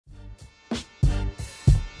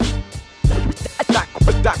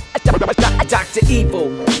Dr. Evil.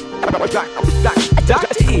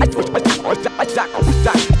 Dr. Evil.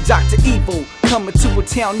 Dr. Evil coming to a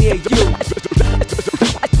town near you.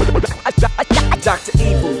 Dr.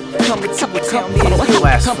 Evil coming to a town near you.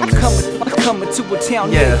 Coming to a town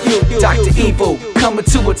near you. Dr. Evil coming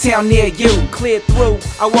to a town near you. Clear through,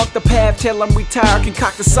 I walk the path till I'm retired.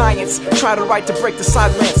 Concoct the science, try to write to break the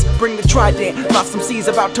silence. Bring the trident, lost some seeds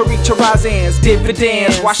about to reach horizons.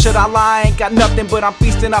 Dividends, why should I lie? Ain't got nothing, but I'm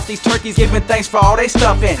feasting off these turkeys, giving thanks for all they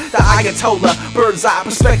stuffing. The Ayatollah, bird's eye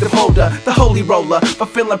perspective holder, the holy roller,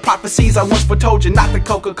 fulfilling prophecies I once foretold you. Not the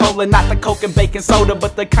Coca-Cola, not the Coke and baking soda,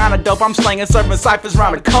 but the kind of dope I'm slanging, serving ciphers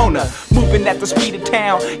round the corner. Moving at the speed of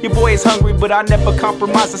town, your boy is hungry, but I never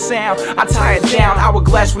compromise the sound. I tie it down,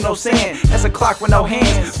 hourglass with no sand, that's a clock with no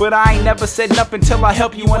hands. But I ain't never said nothing till I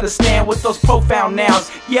help you understand with those profound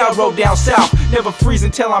nouns. Yeah, I rode down south, never freeze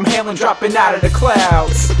until I'm hailing, dropping out of the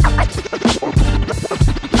clouds.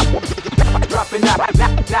 Dropping out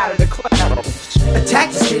of the clouds.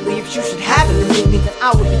 Attack the street if you should have it to meet me, then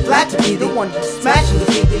I would be glad to be the one to smash and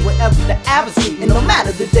defeat me wherever the adversary. And no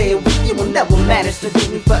matter the day or week, you will never manage to beat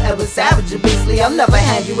me. Forever savage and beastly, I'll never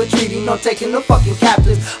hand you a treaty, no taking no fucking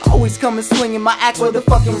captives. Always coming swinging my axe where the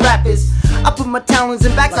fucking rap is. I put my talons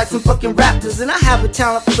in backs like some fucking raptors, and I have a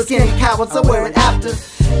talent for skinny cowards, I wear it after.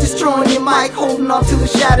 Destroying your mic, holding on to the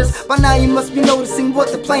shatters. By now you must be noticing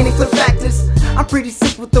what the plain and clear fact is. I'm pretty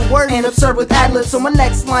sick with the word and absurd with ad-libs, so my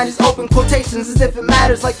next line is open quotations as if it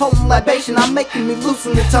matters. Like potent libation, I'm making me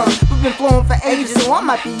loosen the tongue. We've been flowing for ages, so I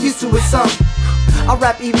might be used to it some. I'll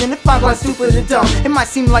rap even if I'm quite stupid and dumb. It might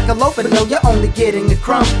seem like a loaf, but no, you're only getting a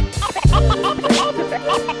crumb.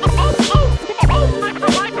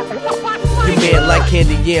 Your man like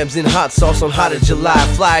candy yams and hot sauce on Hot of July.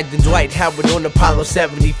 Flyer than Dwight Howard on Apollo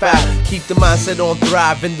 75. Keep the mindset on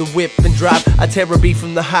thrive in the whip and drive. I tear a beat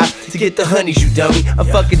from the high to get the honeys, you dummy. I'm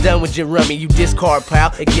fucking done with your rummy, you discard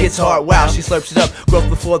pal. It gets hard, wow, she slurps it up. Growth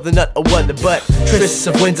before the nut or what the butt. Trysts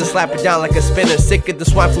of Windsor, slap it down like a spinner. Sick of the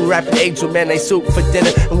swine flu rapping age with mayonnaise soup for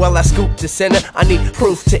dinner. And while I scoop the center, I need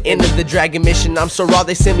proof to enter the dragon mission. I'm so raw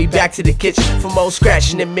they send me back to the kitchen for more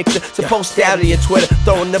scratching and mixer. To post out of your Twitter,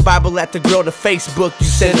 throwing the Bible at the girl to Facebook, you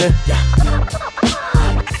sinner.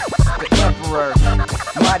 The Emperor,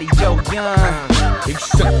 Mighty Joe Young,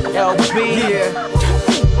 LB,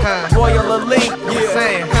 Royal Elite,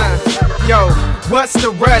 Yo, what's the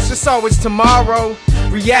rush? It's always tomorrow.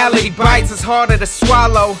 Reality bites, it's harder to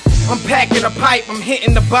swallow. I'm packing a pipe, I'm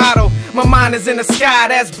hitting the bottle. My mind is in the sky,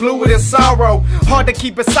 that's bluer than sorrow. Hard to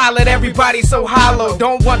keep it solid, everybody's so hollow.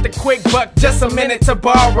 Don't want the quick buck, just a minute to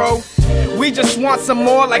borrow. We just want some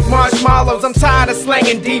more like marshmallows. I'm tired of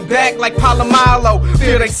slanging deep back like Palomalo.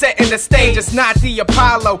 Feel they setting the stage, it's not the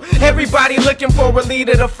Apollo. Everybody looking for a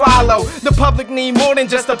leader to follow. The public need more than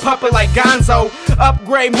just a puppet like Gonzo.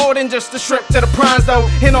 Upgrade more than just a shrimp to the prawns though.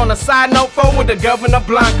 And on a side note, forward the Governor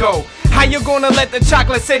Blanco. How you gonna let the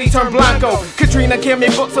chocolate city turn blanco? Katrina, can me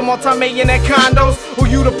book some multi-millionaire condos? Or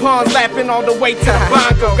you the pawns laughing all the way to the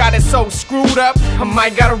banco? Got it so screwed up, I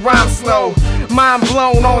might gotta rhyme slow. Mind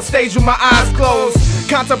blown on stage with my eyes closed.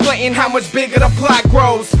 Contemplating how much bigger the plot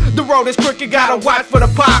grows. The road is crooked, gotta watch for the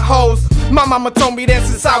potholes. My mama told me that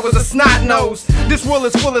since I was a snot nose. This world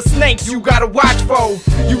is full of snakes, you gotta watch for.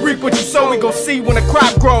 You reap what you sow, we gon' see when the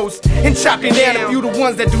crop grows. And chop you down if you the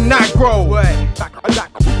ones that do not grow.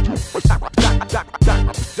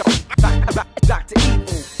 Dr.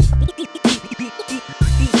 Evil.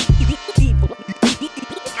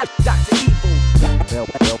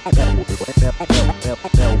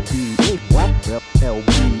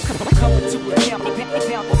 Coming to a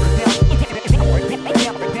town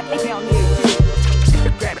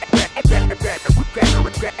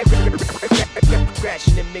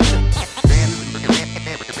crashing and mixing.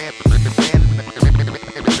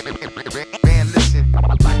 Man, listen.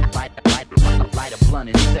 Light a blunt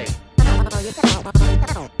and say.